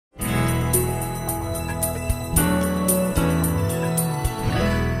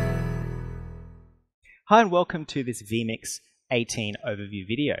Hi and welcome to this vMix 18 overview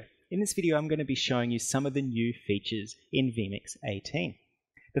video. In this video I'm going to be showing you some of the new features in vMix 18.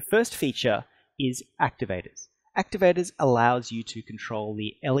 The first feature is Activators. Activators allows you to control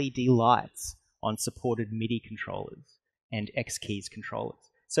the LED lights on supported MIDI controllers and X keys controllers.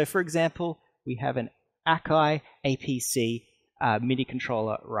 So for example, we have an Akai APC MIDI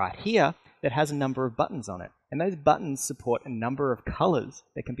controller right here that has a number of buttons on it. And those buttons support a number of colors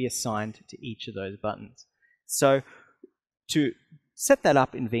that can be assigned to each of those buttons. So to set that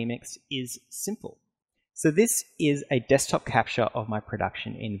up in vMix is simple. So this is a desktop capture of my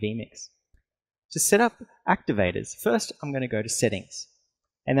production in vMix. To set up Activators, first I'm going to go to Settings,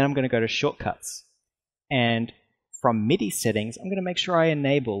 and then I'm going to go to Shortcuts. And from MIDI settings, I'm going to make sure I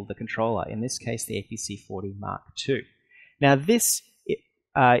enable the controller, in this case the APC40 Mark II. Now this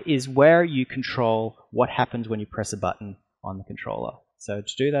is where you control what happens when you press a button on the controller. So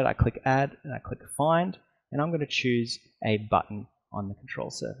to do that, I click Add and I click Find, and I'm going to choose a button on the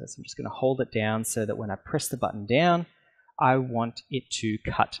control surface. I'm just going to hold it down so that when I press the button down, I want it to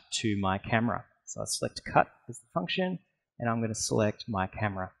cut to my camera. So I select Cut as the function, and I'm going to select my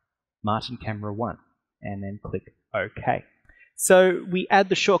camera, Martin Camera 1, and then click OK. So we add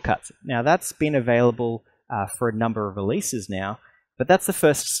the shortcuts. Now that's been available for a number of releases now, but that's the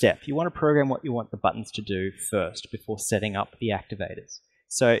first step. You want to program what you want the buttons to do first before setting up the activators.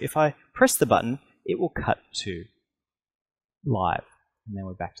 So if I press the button, it will cut to live. And then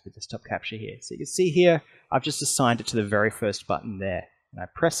we're back to the desktop capture here. So you can see here, I've just assigned it to the very first button there. And I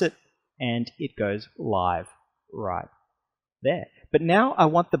press it, and it goes live right there. But now I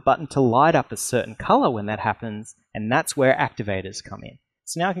want the button to light up a certain color when that happens, and that's where activators come in.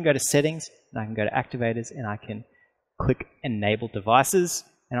 So now I can go to Settings, and I can go to Activators, and I can click Enable Devices,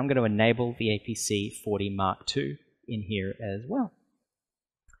 and I'm going to enable the APC40 Mark II in here as well.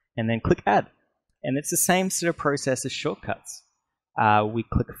 And then click Add. And it's the same sort of process as shortcuts. We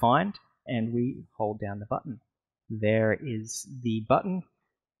click Find, and we hold down the button. There is the button,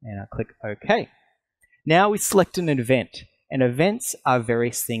 and I click OK. Now we select an event. And events are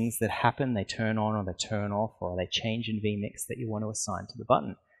various things that happen. They turn on or they turn off, or they change in vMix that you want to assign to the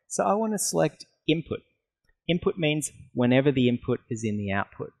button. So I want to select Input. Input means whenever the input is in the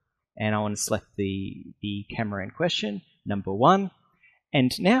output. And I want to select the camera in question, number 1.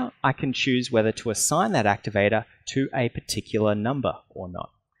 And now I can choose whether to assign that activator to a particular number or not.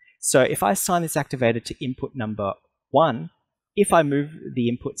 So if I assign this activator to input number 1, if I move the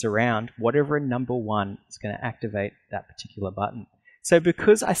inputs around, whatever number 1 is going to activate that particular button. So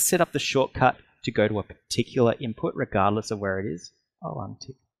because I set up the shortcut to go to a particular input, regardless of where it is, I'll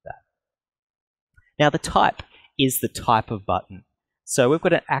untick that. Now the type is the type of button. So we've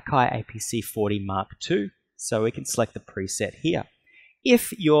got an Akai APC40 Mark II, so we can select the preset here.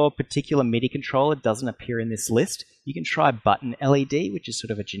 If your particular MIDI controller doesn't appear in this list, you can try Button LED, which is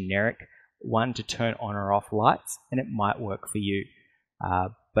sort of a generic one to turn on or off lights, and it might work for you.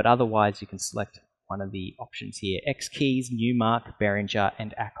 But otherwise, you can select one of the options here: X keys, Newmark, Behringer,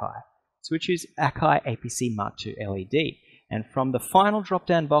 and Akai. So we choose Akai APC Mark II LED. And from the final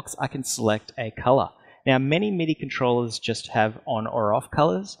drop-down box, I can select a color. Now, many MIDI controllers just have on or off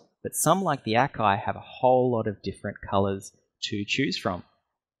colors, but some, like the Akai, have a whole lot of different colors to choose from.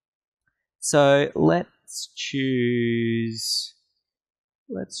 So let's choose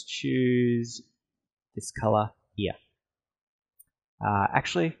this color here.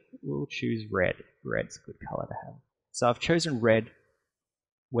 Actually, we'll choose red. Red's a good color to have. So I've chosen red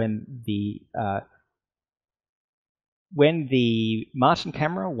when the Martin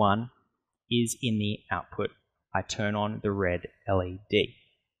Camera 1 is in the output. I turn on the red LED.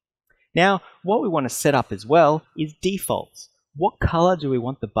 Now, what we want to set up as well is defaults. What color do we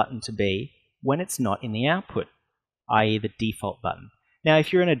want the button to be when it's not in the output, i.e. the default button? Now,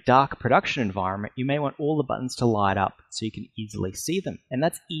 if you're in a dark production environment, you may want all the buttons to light up so you can easily see them. And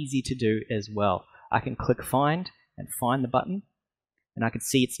that's easy to do as well. I can click Find and find the button, and I can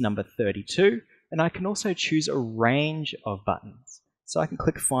see it's number 32. And I can also choose a range of buttons. So I can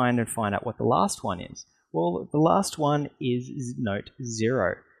click Find and find out what the last one is. Well, the last one is note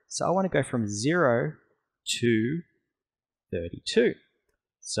 0. So I want to go from 0 to 32.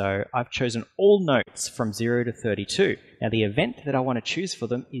 So I've chosen all notes from 0 to 32. Now the event that I want to choose for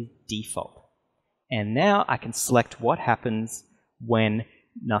them is default. And now I can select what happens when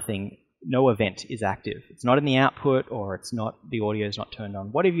no event is active. It's not in the output, or it's not, the audio is not turned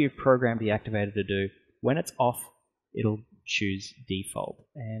on. Whatever you've programmed the activator to do, when it's off, it'll choose default.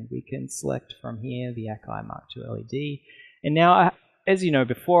 And we can select from here the Akai Mark II LED. And now, as you know,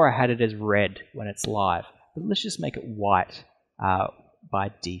 before I had it as red when it's live, but let's just make it white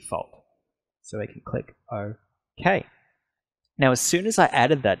by default. So we can click OK. Now, as soon as I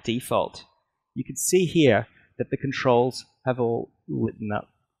added that default, you can see here that the controls have all lit up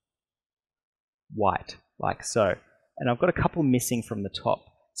white, like so. And I've got a couple missing from the top.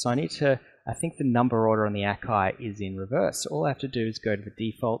 So I need to, I think the number order on the Akai is in reverse. So all I have to do is go to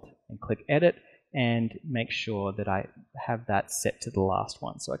the default and click Edit and make sure that I have that set to the last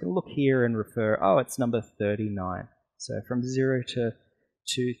one. So I can look here and refer, oh, it's number 39. So from 0 to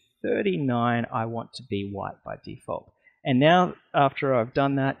 39, I want to be white by default. And now, after I've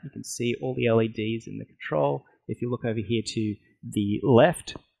done that, you can see all the LEDs in the control. If you look over here to the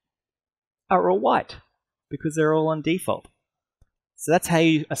left, are all white because they're all on default. So that's how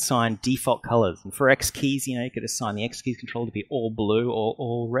you assign default colors. And for X keys, you could assign the X keys control to be all blue or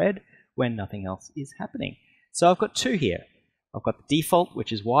all red when nothing else is happening. So I've got two here. I've got the default,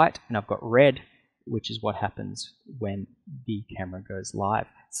 which is white, and I've got red, which is what happens when the camera goes live.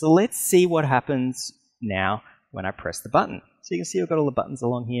 So let's see what happens now when I press the button. So you can see I've got all the buttons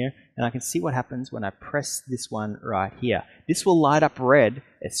along here, and I can see what happens when I press this one right here. This will light up red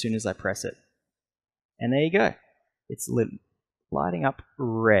as soon as I press it. And there you go. It's lighting up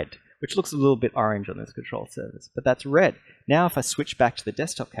red, which looks a little bit orange on this control surface, but that's red. Now if I switch back to the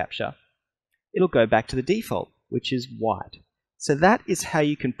desktop capture, it'll go back to the default, which is white. So that is how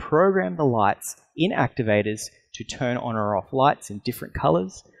you can program the lights in Activators to turn on or off lights in different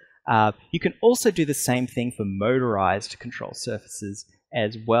colors. You can also do the same thing for motorized control surfaces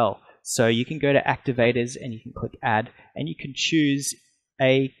as well. So you can go to Activators and you can click Add, and you can choose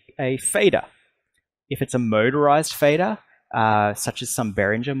a fader. If it's a motorized fader, such as some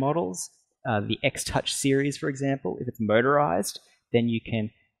Behringer models, the X-Touch series, for example, if it's motorized, then you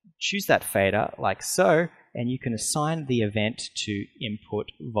can choose that fader like so, and you can assign the event to input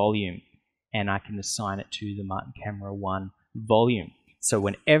volume, and I can assign it to the Martin Camera 1 volume. So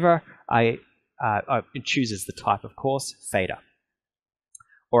whenever it chooses the type, of course, fader.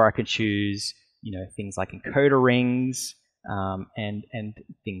 Or I can choose, things like encoder rings and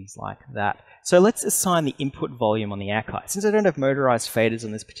things like that. So let's assign the input volume on the Akai. Since I don't have motorized faders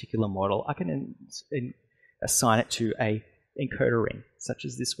on this particular model, I can assign it to a encoder ring, such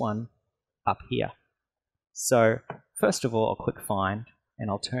as this one up here. So first of all, I'll click Find, and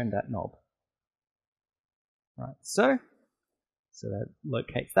I'll turn that knob. Right, so that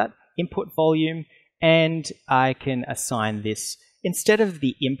locates that input volume, and I can assign this, instead of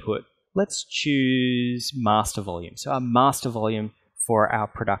the input, let's choose master volume. So our master volume for our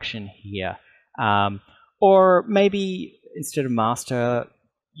production here. Or maybe instead of master,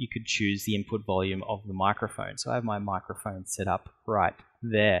 you could choose the input volume of the microphone. So I have my microphone set up right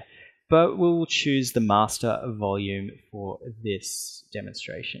there. But we'll choose the master volume for this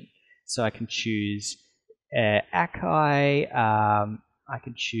demonstration. So I can choose Akai, I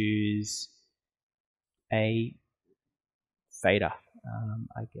can choose a fader,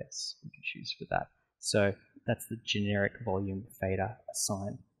 I guess we can choose for that. So that's the generic volume fader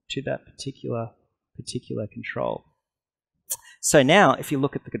assigned to that particular control. So now, if you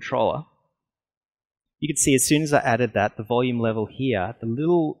look at the controller, you can see as soon as I added that, the volume level here, the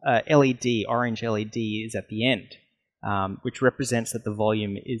little LED, orange LED, is at the end, which represents that the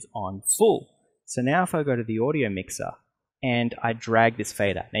volume is on full. So now if I go to the audio mixer and I drag this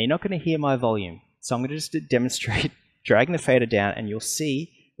fader, now you're not going to hear my volume, so I'm going to just demonstrate dragging the fader down, and you'll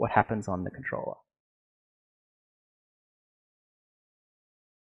see what happens on the controller.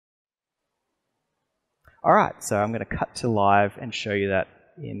 All right, so I'm going to cut to live and show you that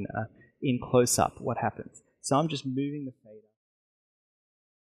in close-up what happens. So I'm just moving the fader.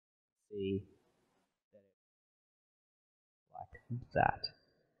 See like that.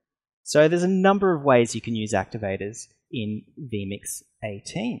 So there's a number of ways you can use Activators in vMix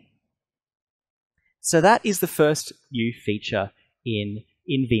 18. So that is the first new feature in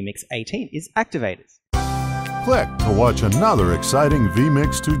vMix 18, is Activators. Click to watch another exciting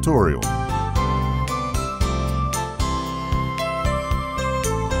vMix tutorial.